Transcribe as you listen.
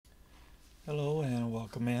Hello and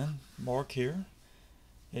welcome in. Mark here,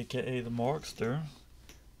 aka the Markster.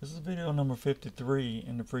 This is video number 53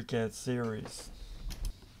 in the FreeCAD series.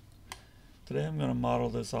 Today I'm going to model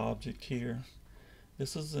this object here.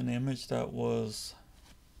 This is an image that was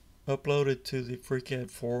uploaded to the FreeCAD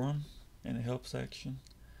forum in the help section,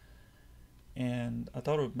 and I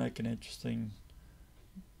thought it would make an interesting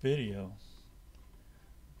video.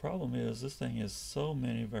 The problem is this thing has so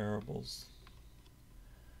many variables,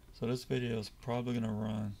 so this video is probably going to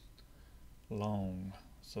run long.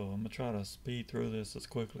 So I'm going to try to speed through this as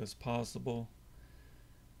quickly as possible.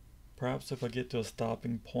 Perhaps if I get to a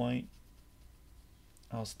stopping point,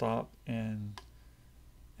 I'll stop and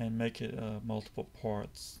make it multiple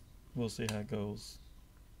parts. We'll see how it goes.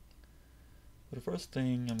 But the first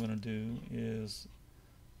thing I'm going to do is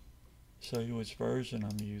show you which version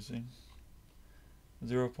I'm using.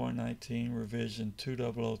 0.19 revision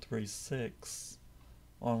 20036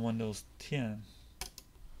 on Windows 10.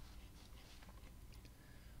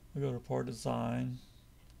 We go to part design.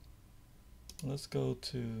 Let's go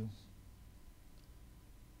to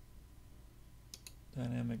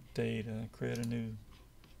dynamic data, create a new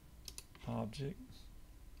object.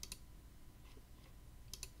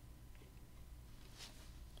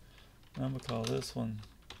 I'm going to call this one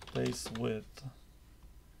base width,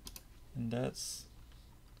 and that's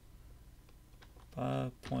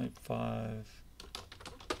 5.5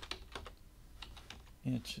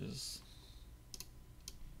 inches.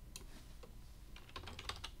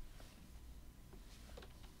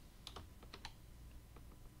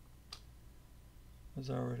 There's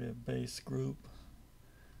already a base group,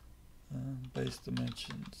 base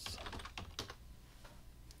dimensions.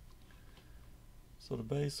 So the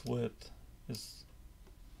base width is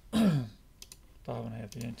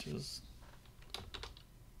 5.5 inches.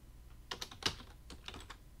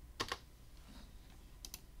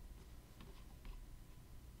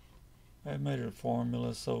 I made it a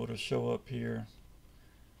formula so it'll show up here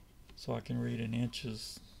so I can read in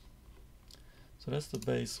inches. So that's the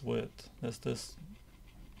base width. That's this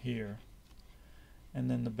here. And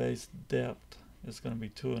then the base depth is going to be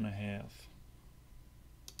 2.5.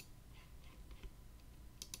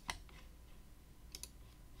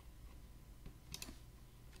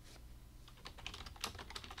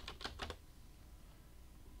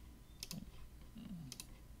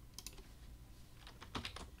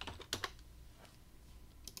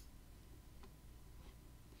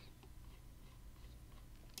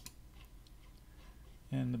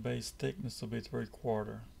 And the base thickness will be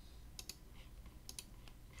 3/4.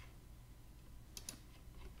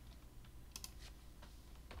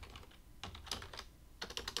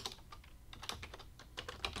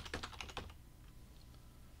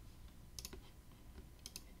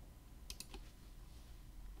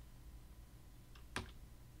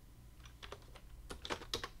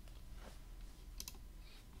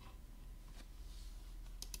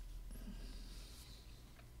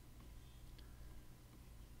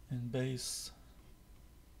 And base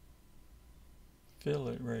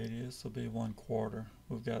fillet radius will be 1/4.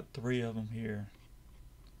 We've got 3 of them here.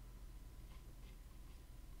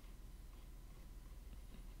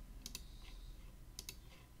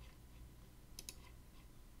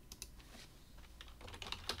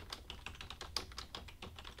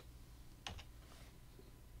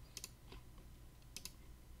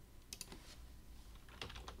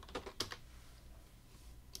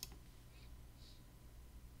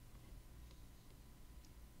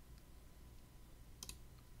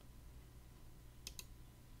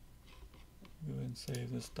 Go ahead and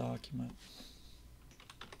save this document.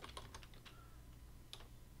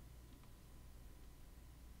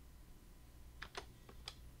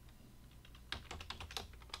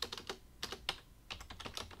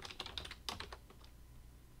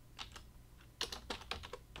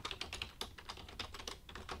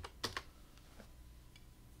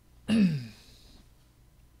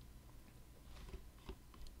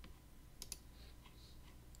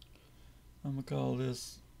 I'm going to call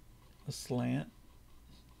this a slant.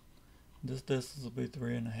 This distance will be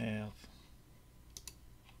 3.5.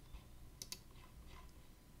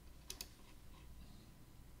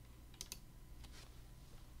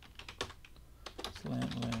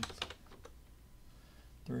 Slant length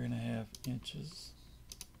 3.5 inches.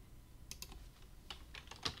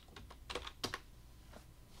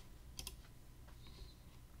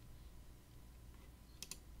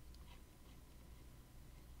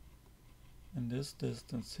 And this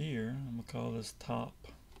distance here, I'm going to call this top.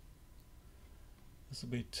 This will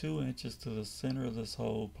be 2 inches to the center of this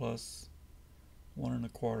hole plus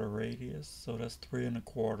 1.25 radius, so that's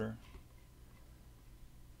 3.25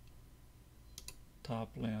 top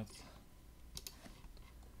length.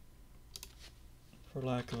 for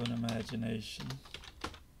lack of an imagination.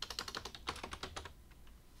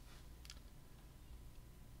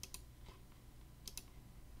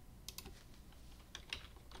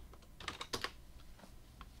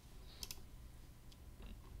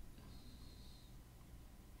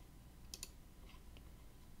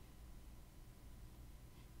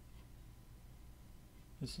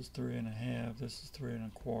 This is 3.5, this is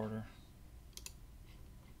 3.25.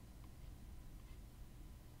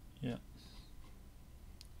 Yep.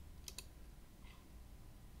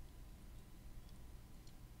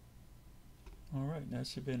 Alright, that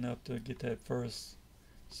should be enough to get that first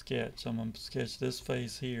sketch. I'm going to sketch this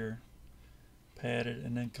face here, pat it,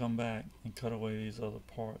 and then come back and cut away these other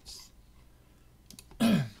parts.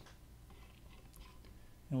 And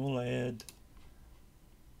we'll add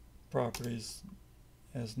properties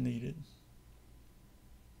as needed.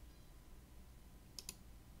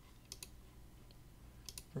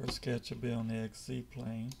 First sketch will be on the XZ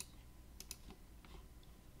plane.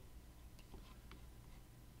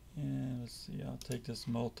 And let's see, I'll take this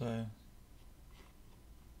multi-line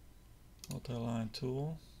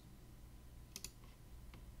tool.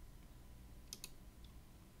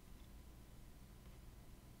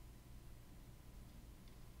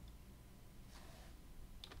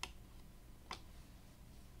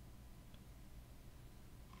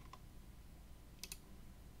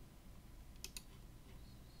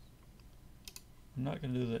 I'm not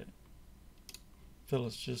going to do the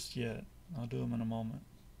fillets just yet. I'll do them in a moment.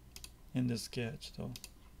 In this sketch though.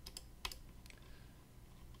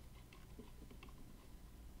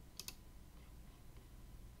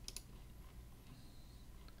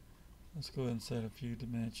 Let's go ahead and set a few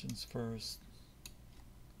dimensions first.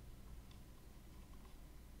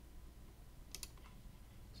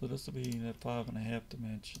 So this will be that 5.5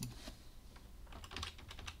 dimension,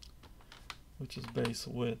 which is base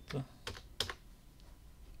width.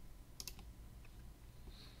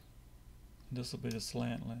 This will be the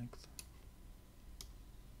slant length.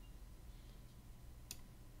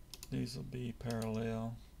 These will be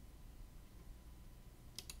parallel.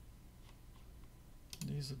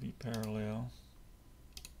 These will be parallel.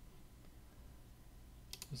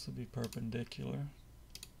 This will be perpendicular.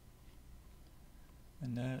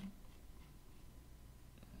 And that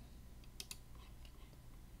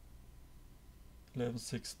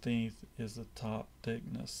 (11/16) is the top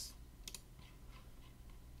thickness.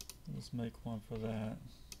 Let's make one for that.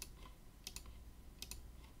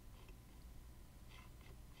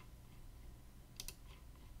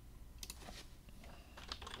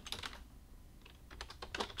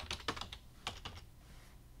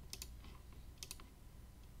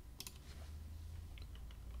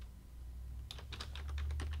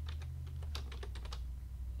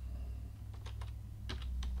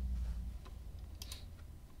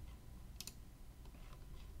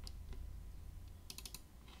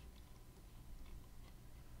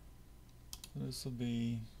 This will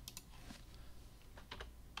be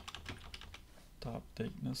top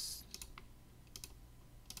thickness.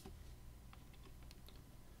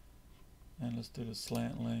 And let's do the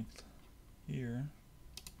slant length here.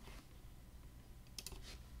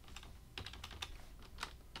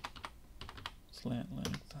 Slant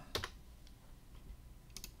length.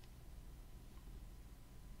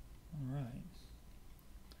 Alright.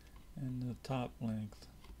 And the top length.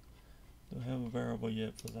 Do I have a variable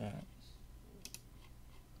yet for that?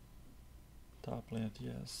 Top length,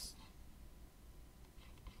 yes.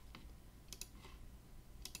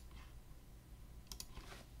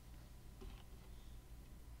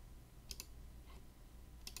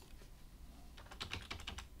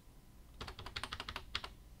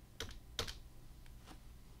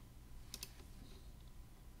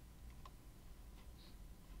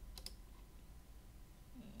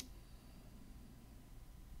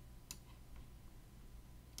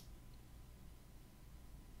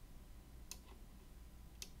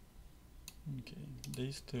 Okay,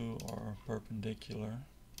 these two are perpendicular.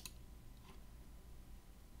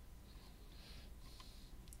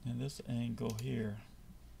 And this angle here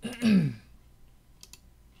is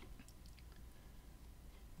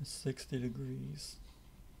 60 degrees.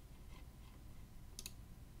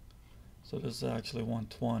 So this is actually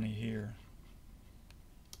 120 here.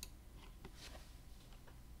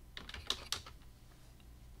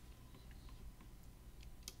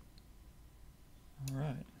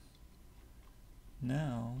 Alright.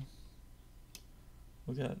 Now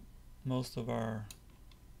we got most of our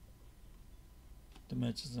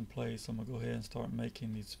dimensions in place. I'm going to go ahead and start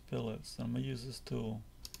making these fillets. I'm going to use this tool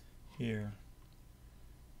here.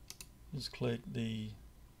 Just click the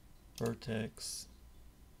vertex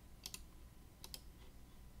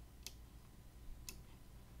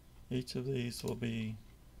each of these will be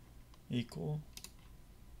equal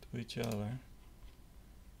to each other,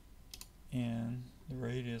 and the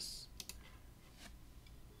radius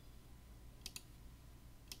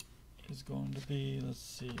is going to be, let's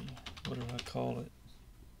see, what do I call it?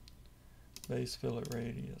 Base fillet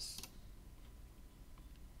radius.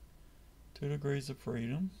 2 degrees of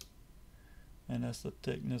freedom, and that's the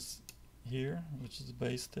thickness here, which is the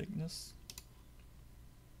base thickness.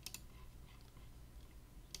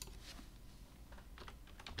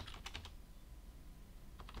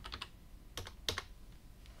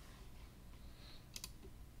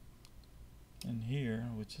 And here,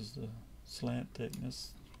 which is the slant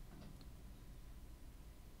thickness.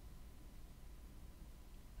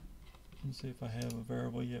 Let's see if I have a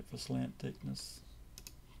variable yet for slant thickness.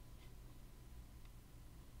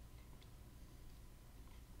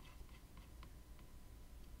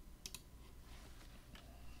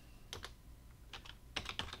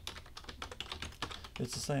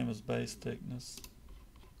 It's the same as base thickness,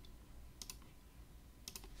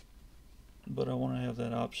 but I want to have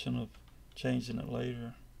that option of changing it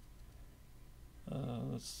later.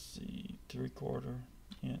 Let's see, 3/4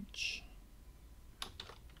 inch.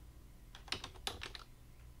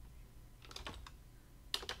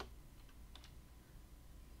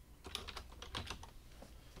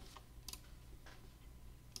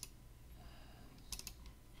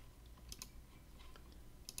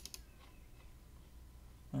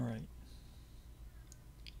 Alright,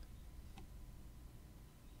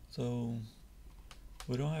 so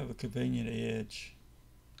we don't have a convenient edge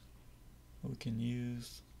we can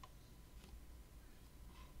use.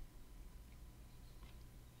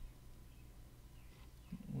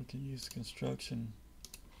 We can use construction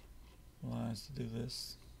lines to do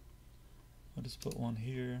this. I'll just put one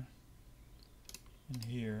here and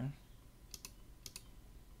here,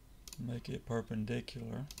 make it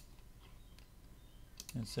perpendicular,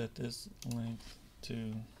 and set this length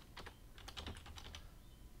to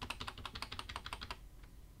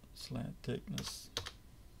slant thickness.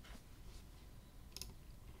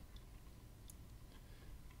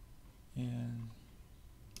 And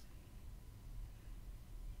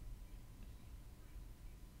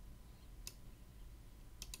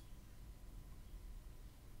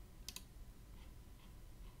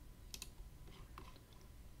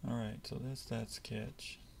alright, so that's that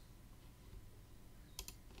sketch.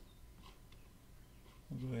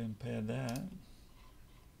 I'll go ahead and pad that.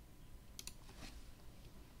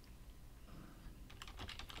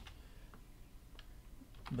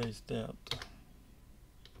 Base depth.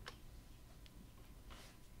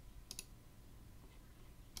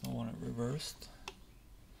 I want it reversed.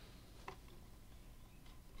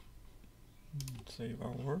 Save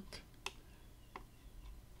our work.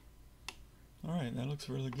 Alright, that looks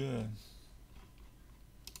really good.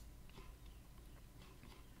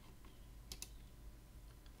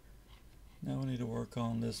 Now we need to work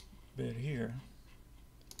on this bit here.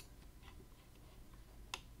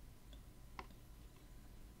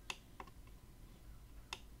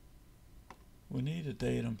 We need a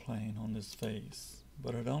datum plane on this face,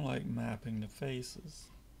 but I don't like mapping the faces.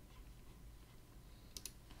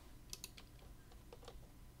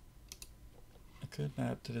 I could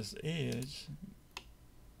map to this edge,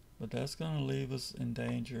 but that's going to leave us in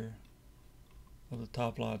danger of the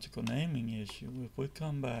topological naming issue. If we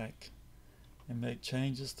come back and make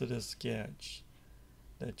changes to this sketch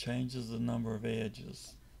that changes the number of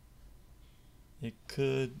edges, it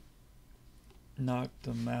could knock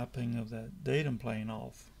the mapping of that datum plane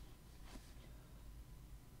off.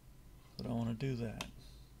 But I don't want to do that.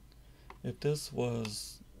 If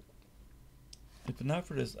not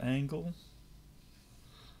for this angle,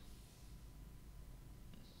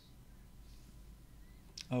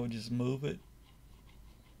 I would just move it,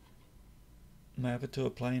 map it to a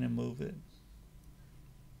plane and move it.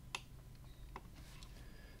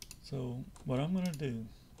 So what I'm going to do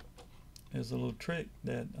is a little trick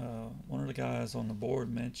that one of the guys on the board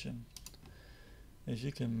mentioned, is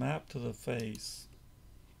you can map to the face,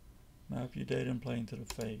 map your datum plane to the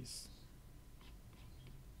face,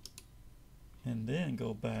 and then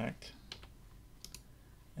go back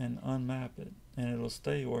and unmap it, and it'll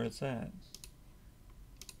stay where it's at.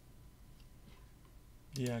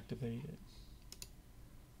 Deactivate it.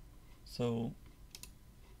 So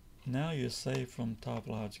now you're safe from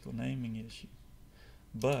topological naming issue,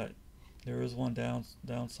 but there is one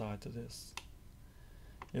downside to this.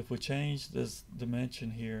 If we change this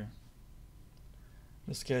dimension here,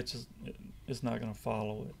 the sketch is not going to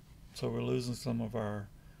follow it, so we're losing some of our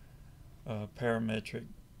parametric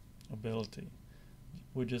ability.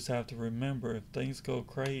 We just have to remember, if things go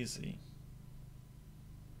crazy,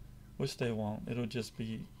 which they won't. It'll just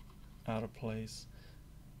be out of place.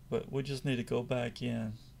 But we just need to go back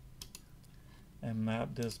in and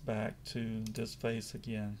map this back to this face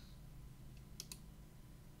again.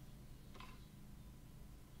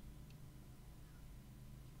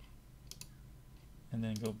 And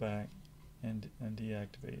then go back and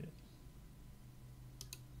deactivate it.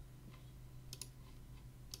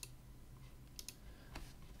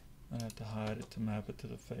 I have to hide it to map it to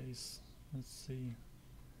the face. Let's see.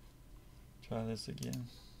 Try this again.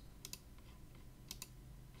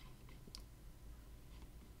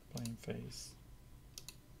 Plain face.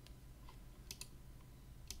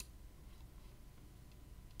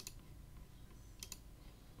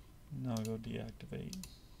 Now I'll go deactivate.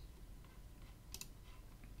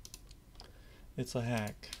 It's a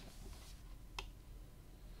hack.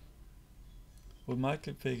 We might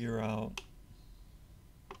could figure out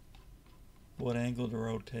what angle to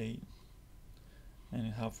rotate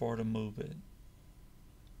and how far to move it.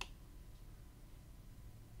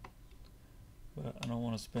 But I don't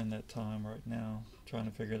want to spend that time right now trying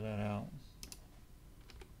to figure that out.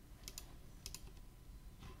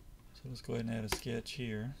 So let's go ahead and add a sketch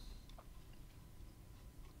here.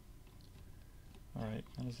 Alright,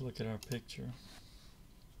 now let's look at our picture.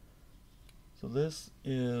 So this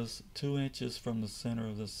is 2 inches from the center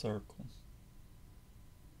of this circle.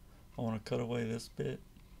 I want to cut away this bit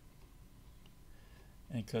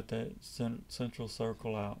and cut that central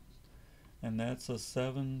circle out. And that's a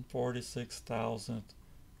 7/46,000th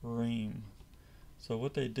ream. So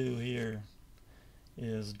what they do here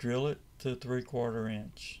is drill it to 3/4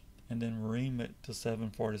 inch and then ream it to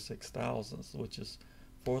 7/46,000ths, which is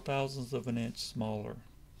 4/1000ths of an inch smaller.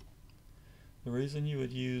 The reason you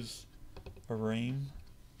would use a ream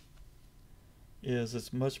is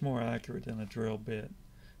it's much more accurate than a drill bit.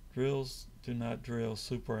 Drills do not drill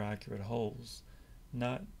super accurate holes,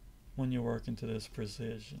 not when you're working to this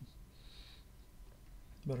precision.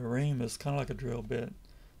 But a ream is kind of like a drill bit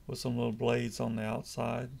with some little blades on the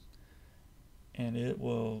outside, and it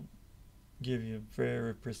will give you a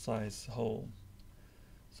very precise hole.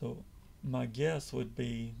 So my guess would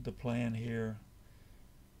be the plan here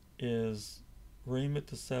is ream it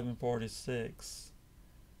to 746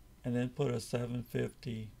 and then put a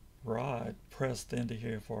 750 rod pressed into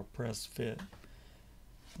here for a press fit.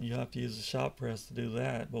 You have to use a shop press to do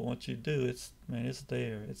that, but once you do, it's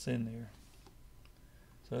there, it's in there.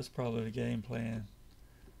 So that's probably the game plan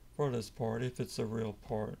for this part, if it's a real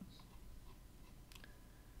part.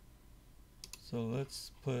 So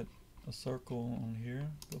let's put a circle on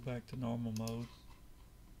here, go back to normal mode.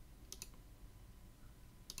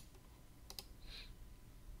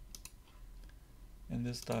 And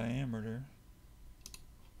this diameter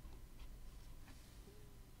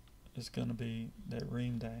is going to be that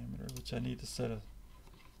ream diameter, which I need to set a,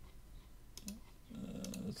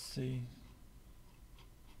 let's see,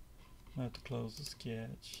 I have to close the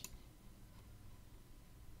sketch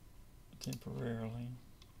temporarily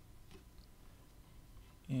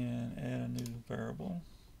and add a new variable,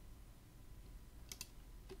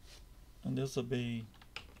 and this will be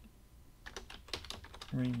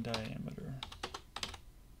ream diameter.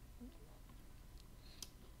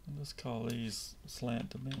 And let's call these slant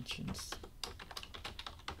dimensions.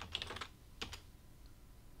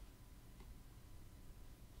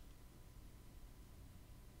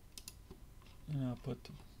 And I'll put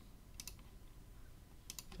the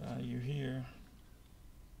value here.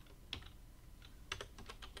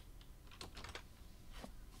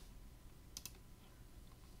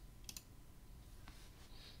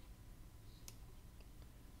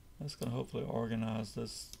 That's going to hopefully organize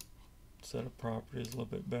this set of properties a little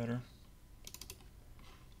bit better.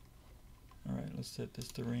 Alright, let's set this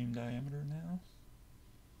to ream diameter now.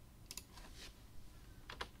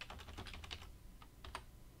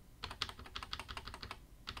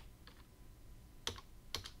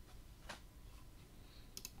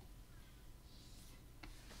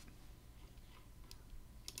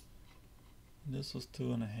 This was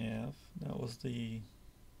 2.5. That was the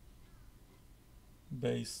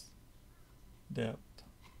base depth.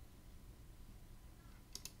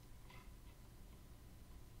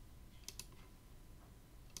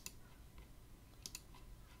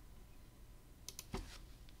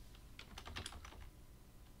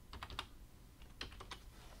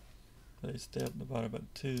 Base depth divided by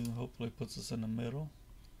 2 hopefully puts us in the middle.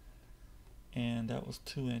 And that was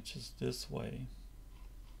 2 inches this way.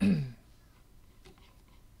 So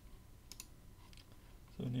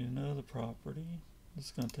we need another property. This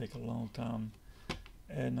is going to take a long time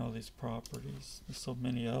adding all these properties. There's so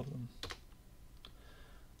many of them.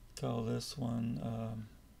 Call this one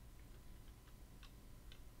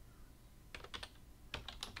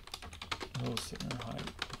hole center height.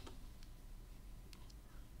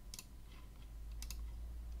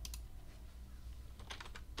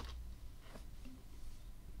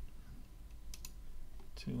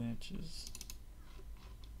 Two inches.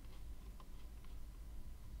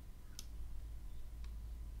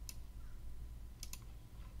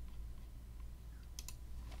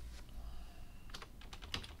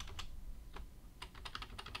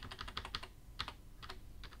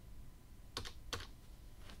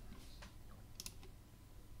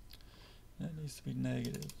 That needs to be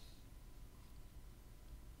negative.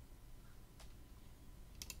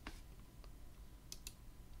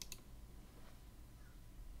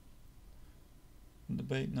 I'm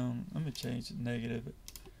debating on, let me change the negative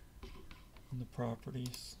in the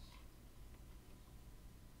properties.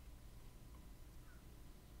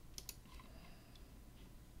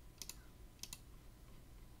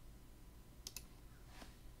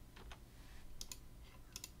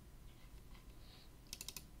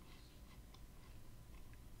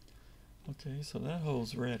 Okay, so that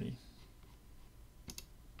hole's ready.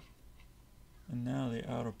 And now the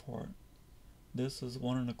outer part. This is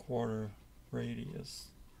 1 1/4 radius.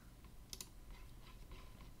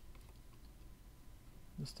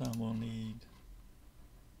 This time we'll need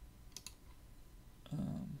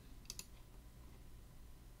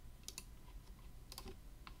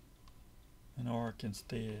an arc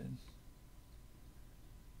instead.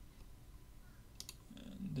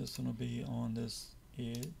 And this one will be on this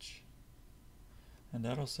edge. And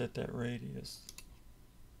that'll set that radius.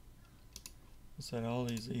 We'll set all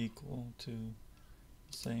these equal to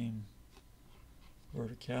the same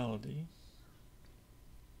verticality.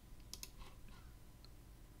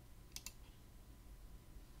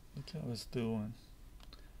 Look how it's doing.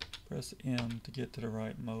 Press M to get to the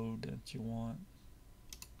right mode that you want.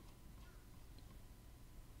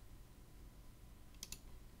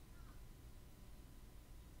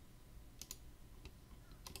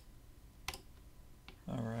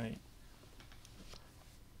 Alright.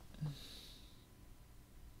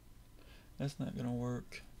 That's not going to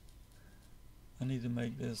work. I need to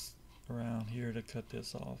make this around here to cut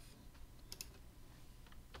this off.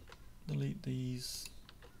 Delete these.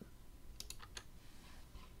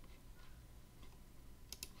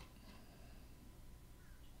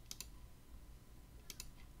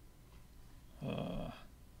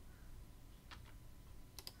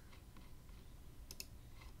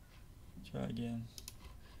 Try again.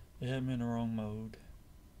 It had me in the wrong mode.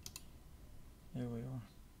 There we are.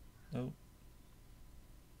 Nope.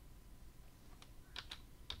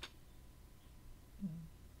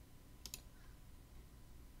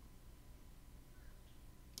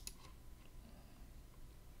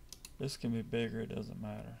 This can be bigger, it doesn't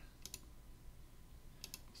matter.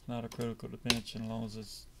 It's not a critical dimension as long as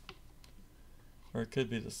it's, or it could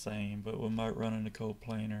be the same, but we might run into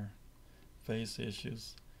coplanar face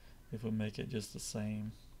issues if we make it just the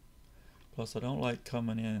same. Plus I don't like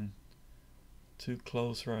coming in too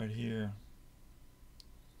close right here.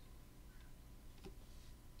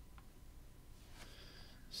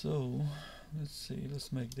 So let's see,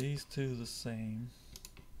 let's make these two the same.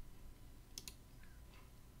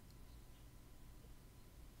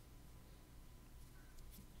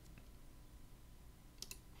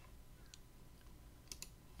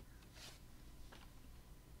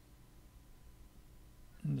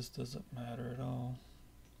 And this doesn't matter at all.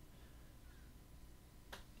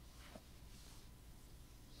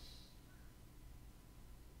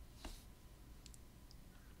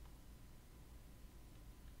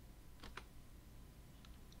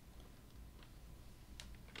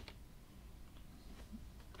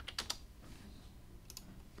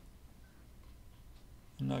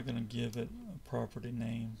 I'm not going to give it a property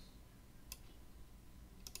name.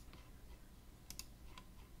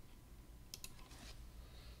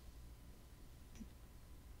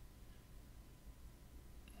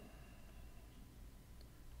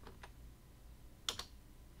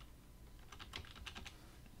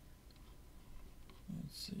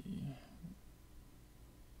 Let's see.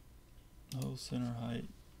 Hole center height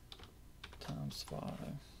times 5.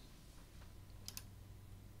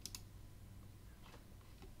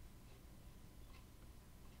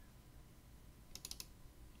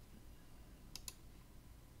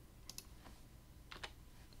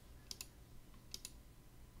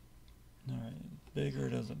 Bigger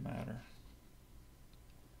doesn't matter.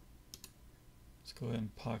 Let's go ahead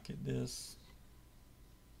and pocket this.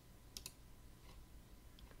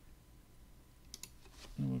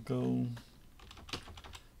 And we'll go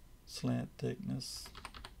slant thickness.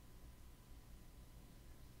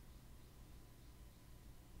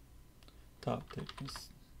 Top thickness.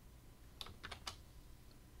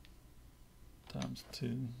 times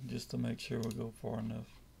 2 just to make sure we go far enough.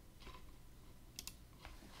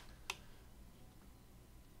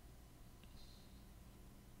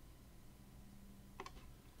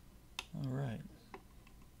 Alright,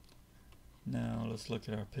 now let's look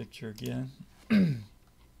at our picture again.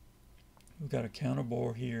 We've got a counter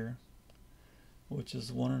bore here, which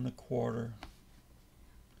is 1 1/4,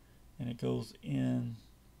 and it goes in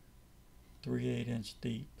 3/8 inch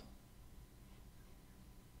deep.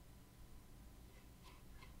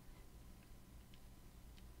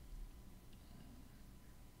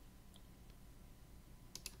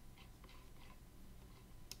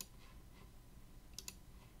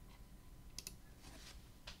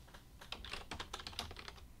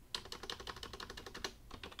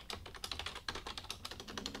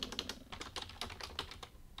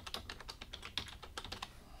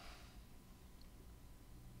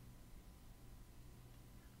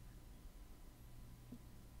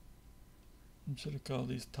 I should have called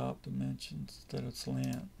these top dimensions instead of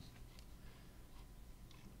slant.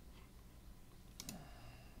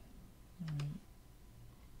 Right.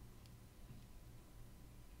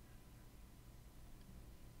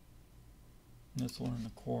 This 1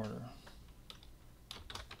 1/4.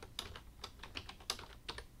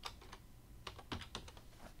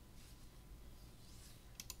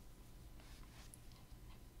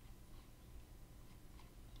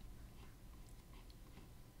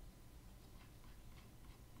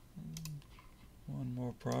 One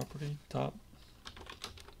more property, top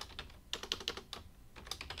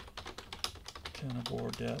counter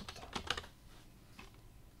bore depth.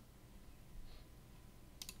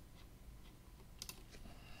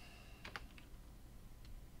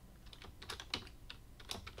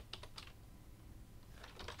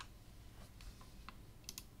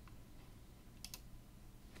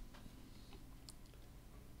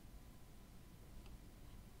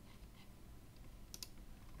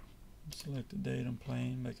 Select the datum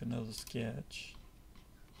plane, make another sketch.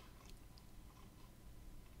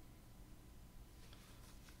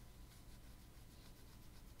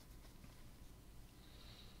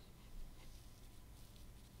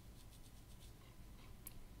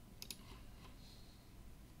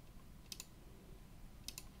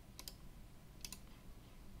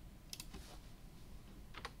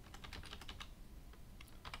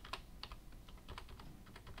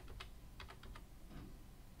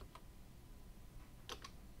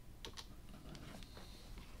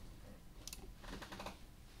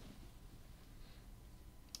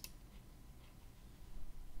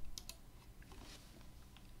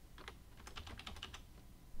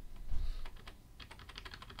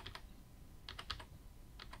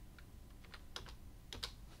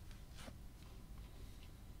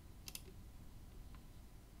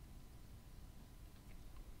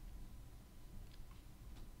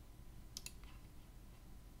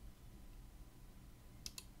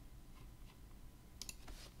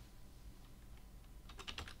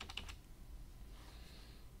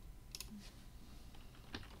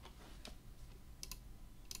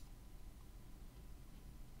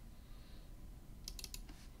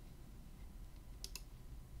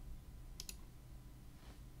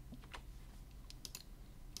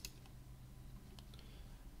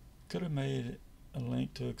 Could have made a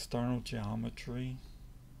link to external geometry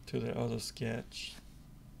to the other sketch,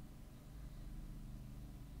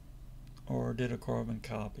 or did a carbon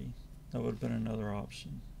copy. That would have been another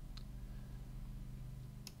option.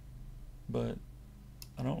 But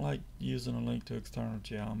I don't like using a link to external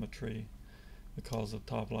geometry because of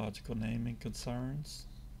topological naming concerns.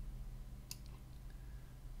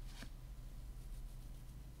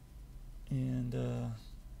 And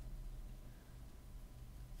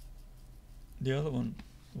the other one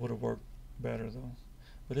would have worked better though,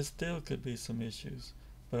 but it still could be some issues.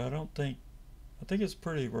 But I think it's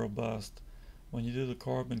pretty robust. When you do the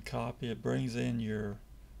carbon copy, it brings in your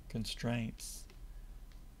constraints,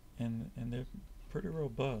 and they're pretty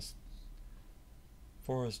robust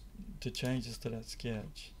for us to changes to that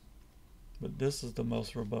sketch. But this is the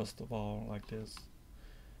most robust of all, like this.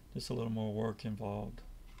 Just a little more work involved.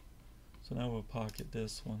 So now we'll pocket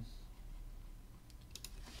this one.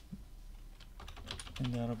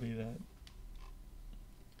 And that'll be that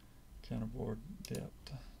counter bore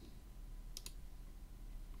depth.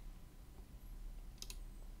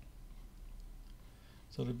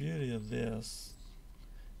 So the beauty of this,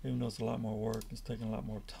 even though it's a lot more work, it's taking a lot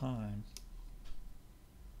more time,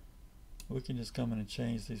 we can just come in and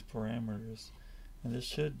change these parameters, and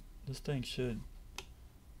this thing should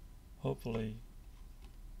hopefully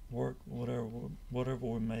work whatever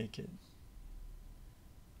we make it.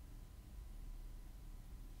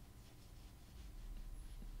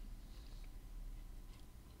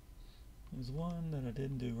 There's one that I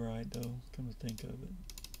didn't do right though, come to think of it.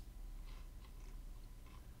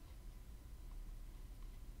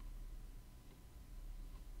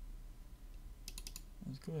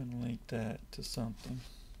 Let's go ahead and link that to something.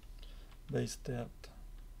 Base depth.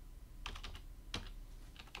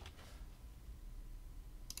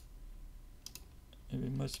 It'd be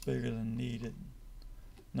much bigger than needed,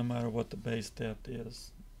 no matter what the base depth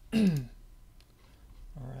is.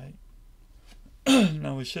 Alright.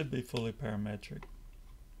 Now we should be fully parametric.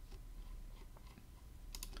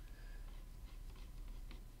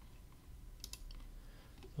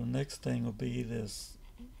 The next thing will be this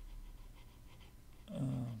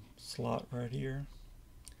slot right here,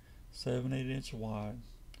 7/8 inch wide,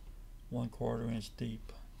 1/4 inch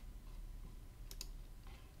deep.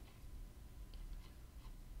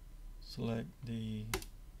 Select the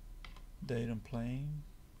datum plane,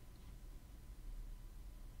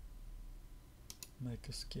 make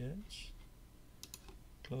a sketch,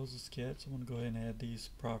 close the sketch. I'm going to go ahead and add these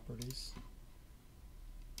properties.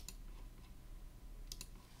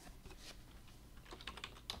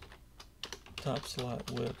 Top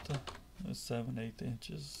slot width is 7/8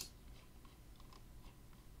 inches.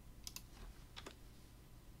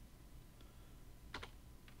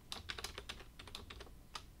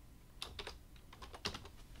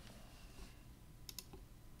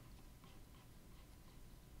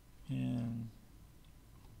 And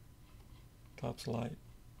top slot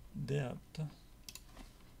depth.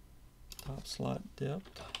 Top slot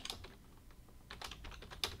depth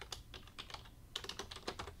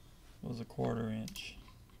was 1/4 inch.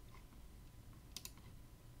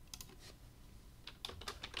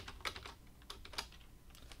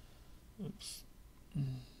 Oops.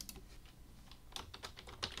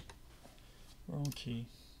 Wrong key.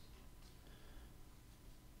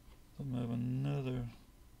 I'm gonna have another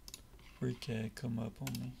FreeCAD come up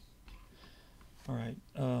on me. Alright,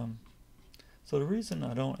 so the reason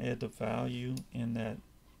I don't add the value in that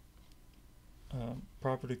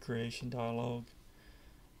property creation dialog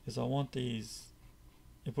is I want these,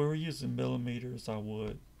 if we were using millimeters I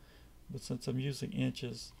would, but since I'm using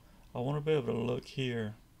inches, I want to be able to look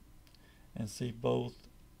here and see both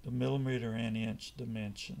the millimeter and inch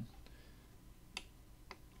dimension.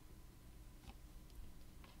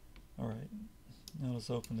 Alright, now let's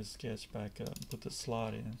open the sketch back up and put the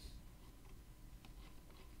slot in.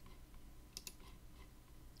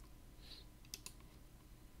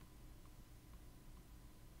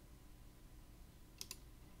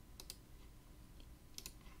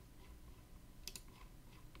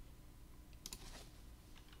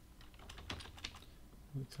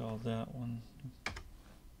 We call that one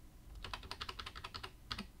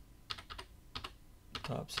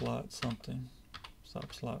top slot something,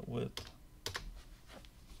 top slot width.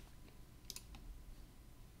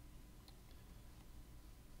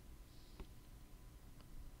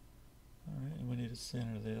 Alright, and we need to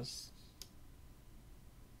center this.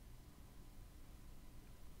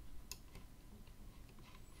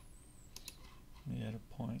 We add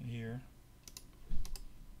a point here.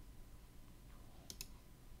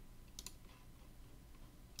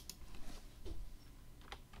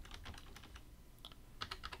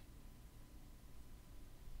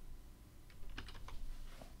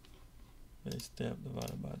 Base depth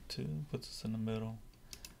divided by 2 puts us in the middle,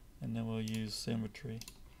 and then we'll use symmetry.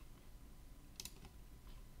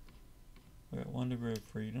 We're at 1 degree of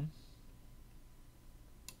freedom.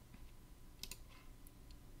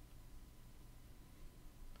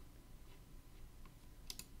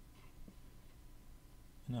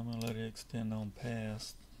 And I'm going to let it extend on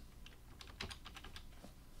past.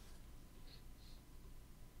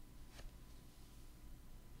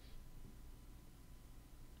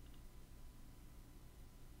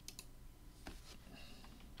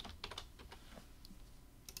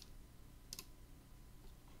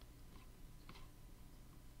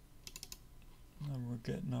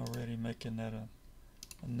 Getting already making that a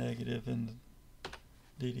negative in the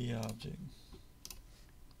DD object.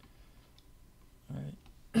 Alright,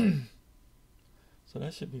 so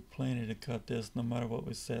that should be plenty to cut this no matter what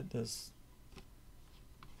we set this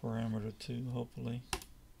parameter to, hopefully.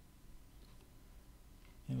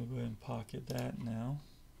 And we'll go ahead and pocket that now,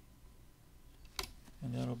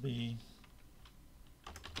 and that'll be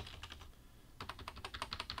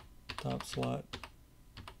top slot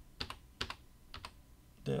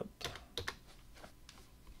depth.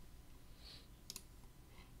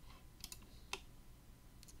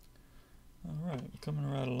 Alright, we're coming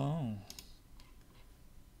right along.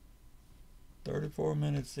 34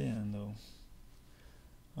 minutes in though.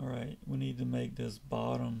 Alright, we need to make this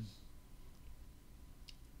bottom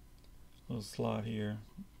little slot here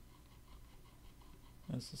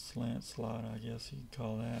That's a slant slot, I guess you'd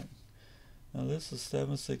call that. Now this is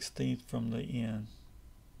 7/16 from the end.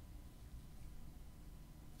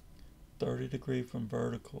 30 degree from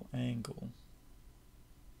vertical angle.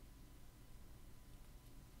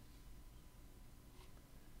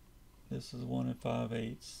 This is 1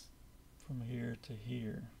 5/8 from here to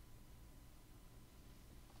here.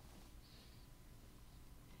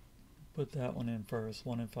 Put that one in first,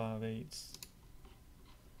 1 5/8.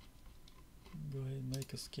 Go ahead and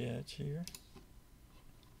make a sketch here.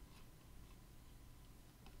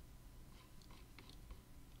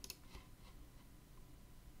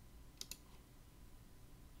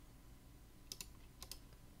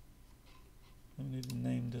 We need to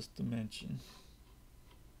name this dimension.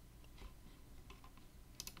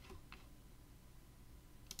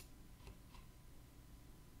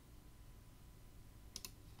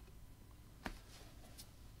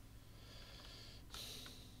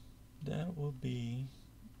 That will be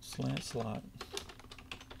slant slot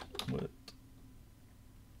width.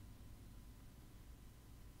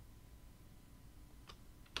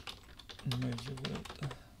 Measure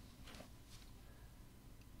width.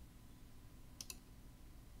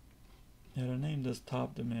 Yeah, to name this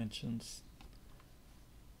top dimensions,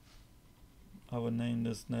 I would name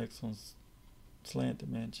this next one slant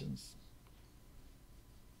dimensions,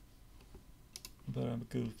 but I've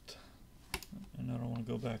goofed and I don't want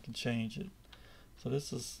to go back and change it. So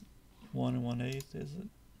this is 1 1/8, is it?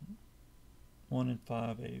 1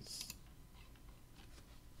 5/8.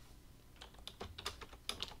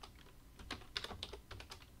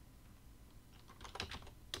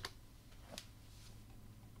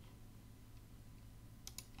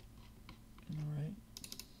 Alright.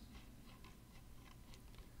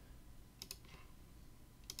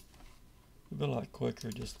 It'd be a lot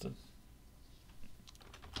quicker just to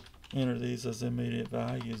enter these as immediate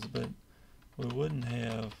values, but we wouldn't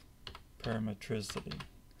have parametricity.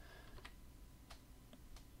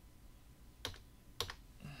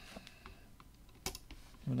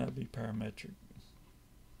 Would not be parametric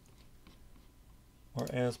or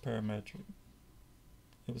as parametric.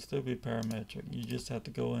 It would still be parametric. You just have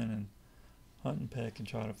to go in and hunt and peck and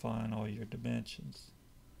try to find all your dimensions.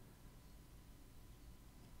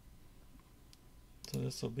 So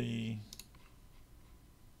this will be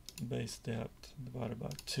base depth divided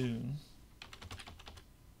by 2.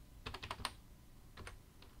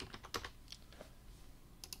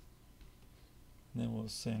 And then we'll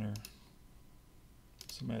center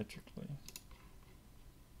symmetrically.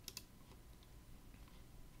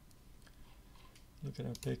 Look at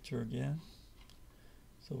our picture again.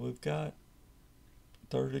 So we've got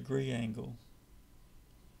 30 degree angle.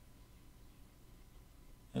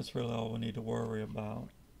 That's really all we need to worry about.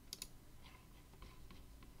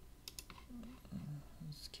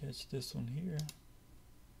 Let's catch this one here.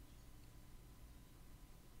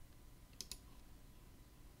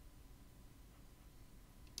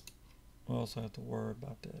 We also have to worry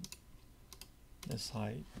about this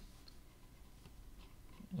height.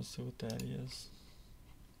 Let's see what that is.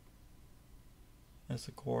 That's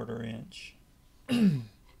a 1/4 inch.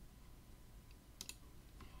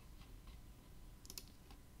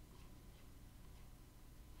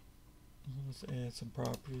 Let's add some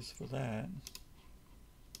properties for that.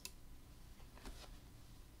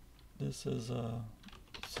 This is a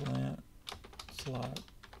slant slot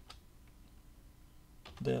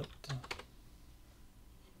depth,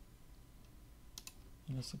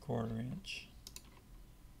 and it's a 1/4 inch.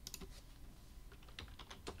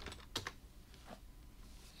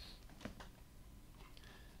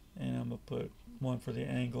 And I'm going to put one for the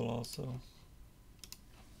angle also.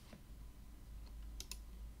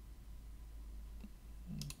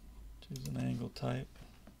 Choose an angle type.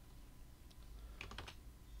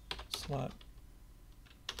 Slot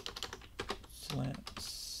slant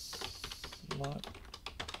slot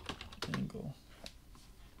angle,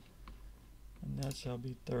 and that shall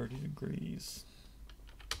be 30 degrees.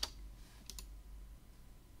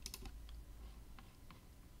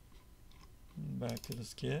 And back to the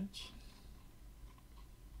sketch.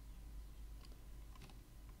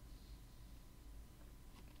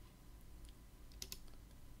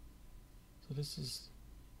 So this is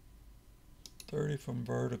 30 from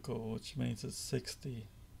vertical, which means it's 60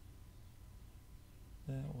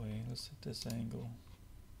 that way. Let's hit this angle.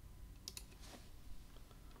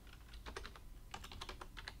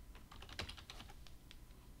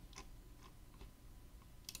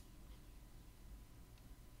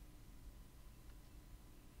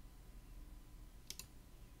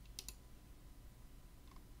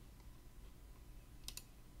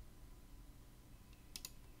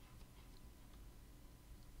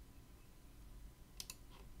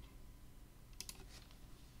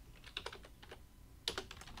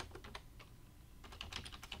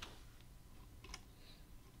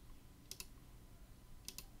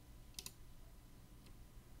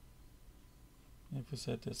 because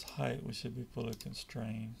at this height we should be fully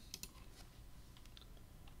constrained.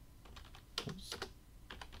 Oops.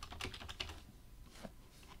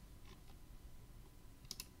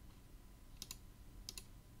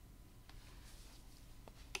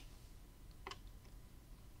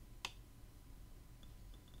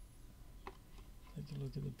 Take a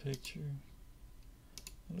look at the picture.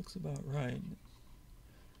 It looks about right.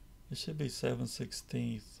 It should be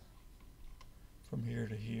 7/16 from here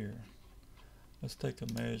to here. Let's take a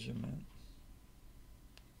measurement.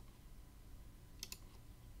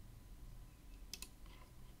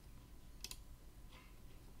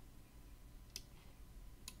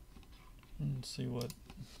 And see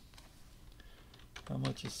how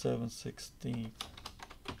much is 7/16.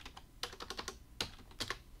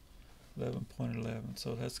 11.11,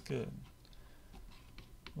 so that's good.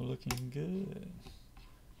 We're looking good.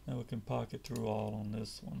 Now we can pocket through all on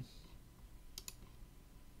this one.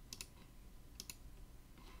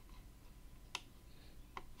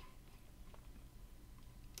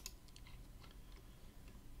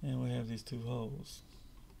 And we have these two holes.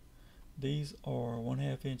 These are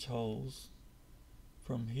 1/2 inch holes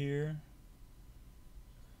from here,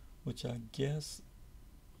 which I guess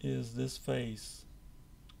is this face,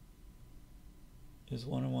 is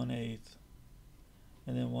 1 1/8,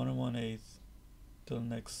 and then 1 1/8 to the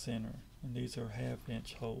next center. And these are 1/2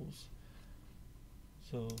 inch holes.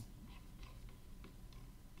 So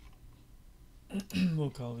we'll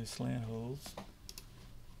call these slant holes.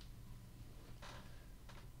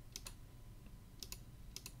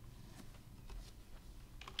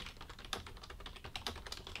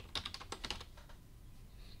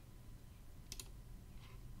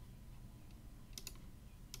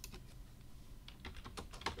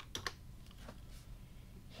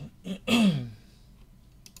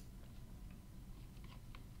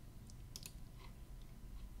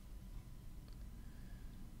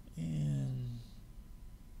 And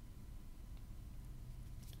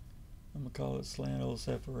I'm going to call it slant hole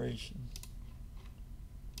separation.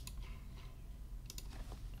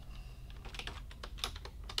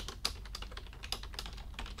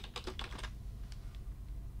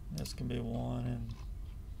 This can be 1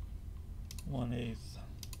 1/8.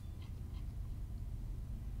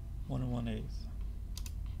 1 1/8.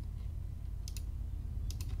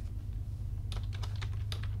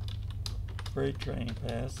 Freight train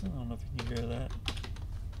passing. I don't know if you can hear that.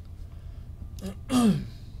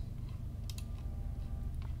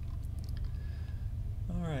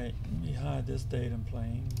 Alright, let me hide this datum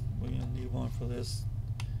plane. We're going to need one for this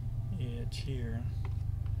edge here.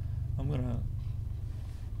 I'm going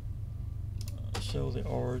to show the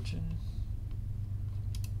origin.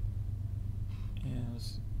 And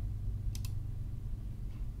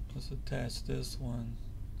let's attach this one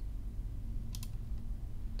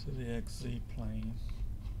to the XZ plane,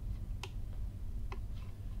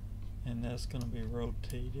 and that's going to be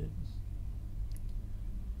rotated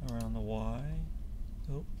around the Y,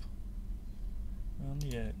 around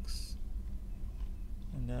the X,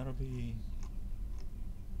 and that'll be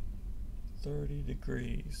 30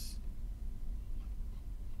 degrees.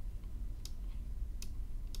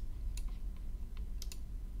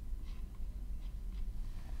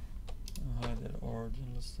 I'll hide that origin.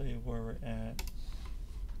 Let's see where we're at.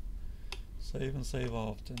 Save and save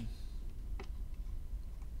often.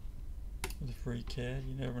 With FreeCAD,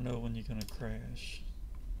 you never know when you're going to crash.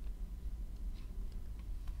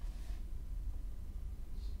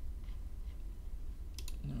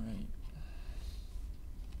 Alright.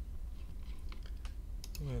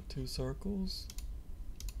 We have 2 circles.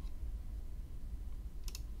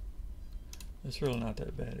 It's really not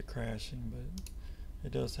that bad at crashing, but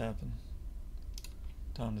it does happen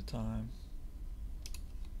time to time.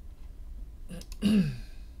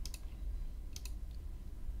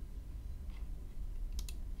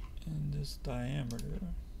 And this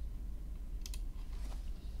diameter,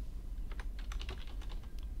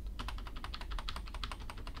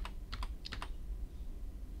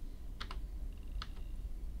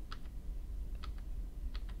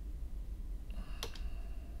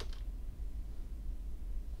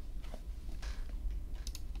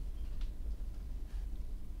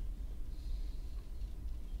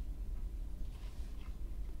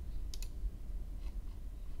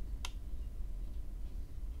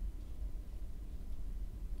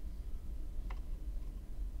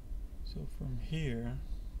 so from here,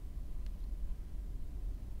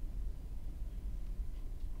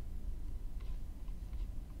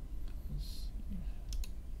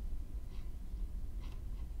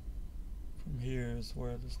 from here is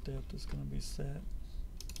where this depth is going to be set.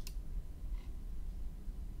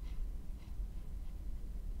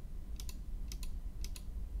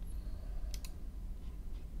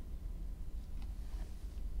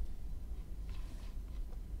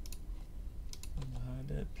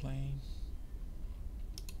 that plane.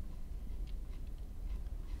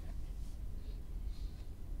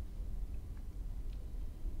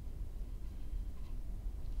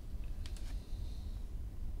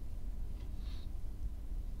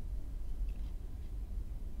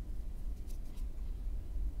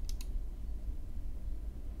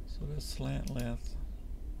 So that's slant length.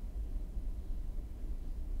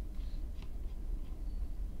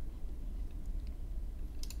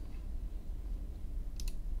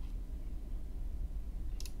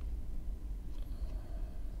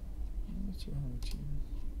 What's wrong with you?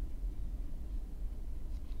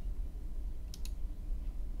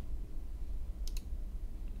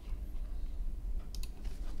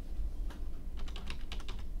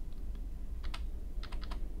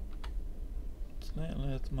 Slant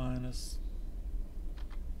length minus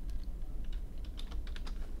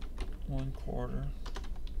 1/4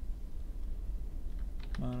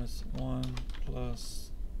 minus 1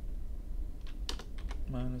 plus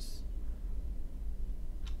minus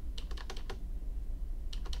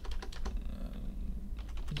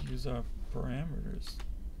use our parameters.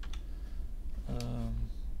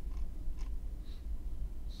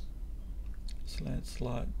 Slant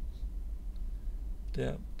slot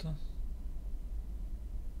depth.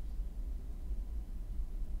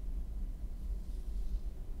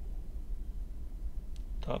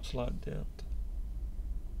 Top slot depth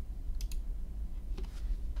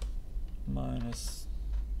minus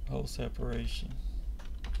hole separation,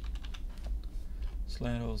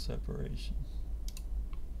 slant hole separation.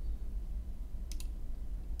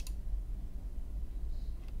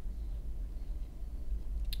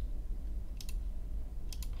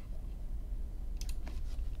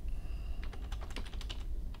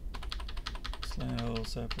 Slant hole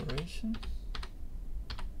separation.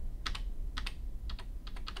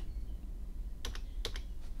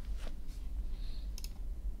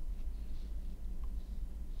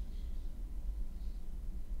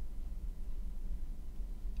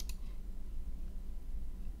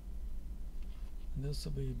 This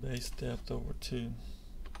will be base depth over 2.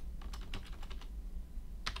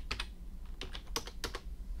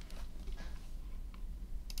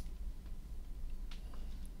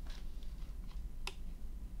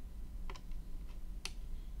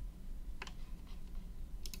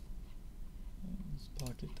 Let's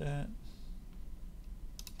pocket that.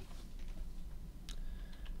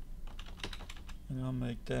 And I'll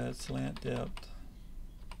make that slant depth,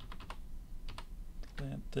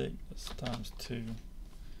 slant thickness times 2.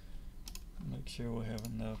 Make sure we have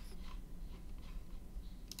enough.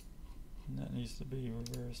 And that needs to be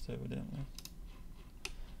reversed evidently.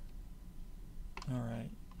 Alright.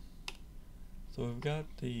 So we've got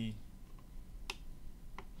the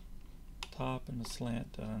top and the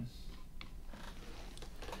slant done.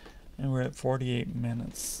 And we're at 48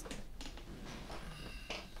 minutes.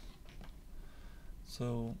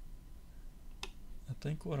 So I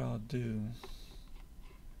think what I'll do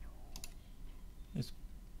is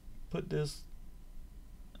put this,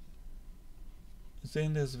 it's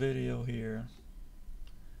in this video here,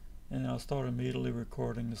 and I'll start immediately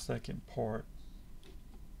recording the second part.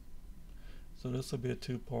 So this will be a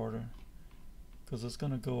 2-parter because it's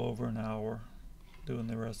going to go over an hour doing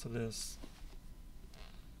the rest of this.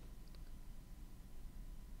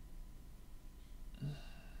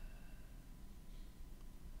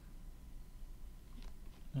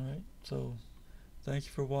 Alright, so thank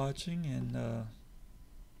you for watching, and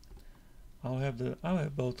I'll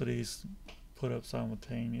have both of these put up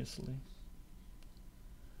simultaneously.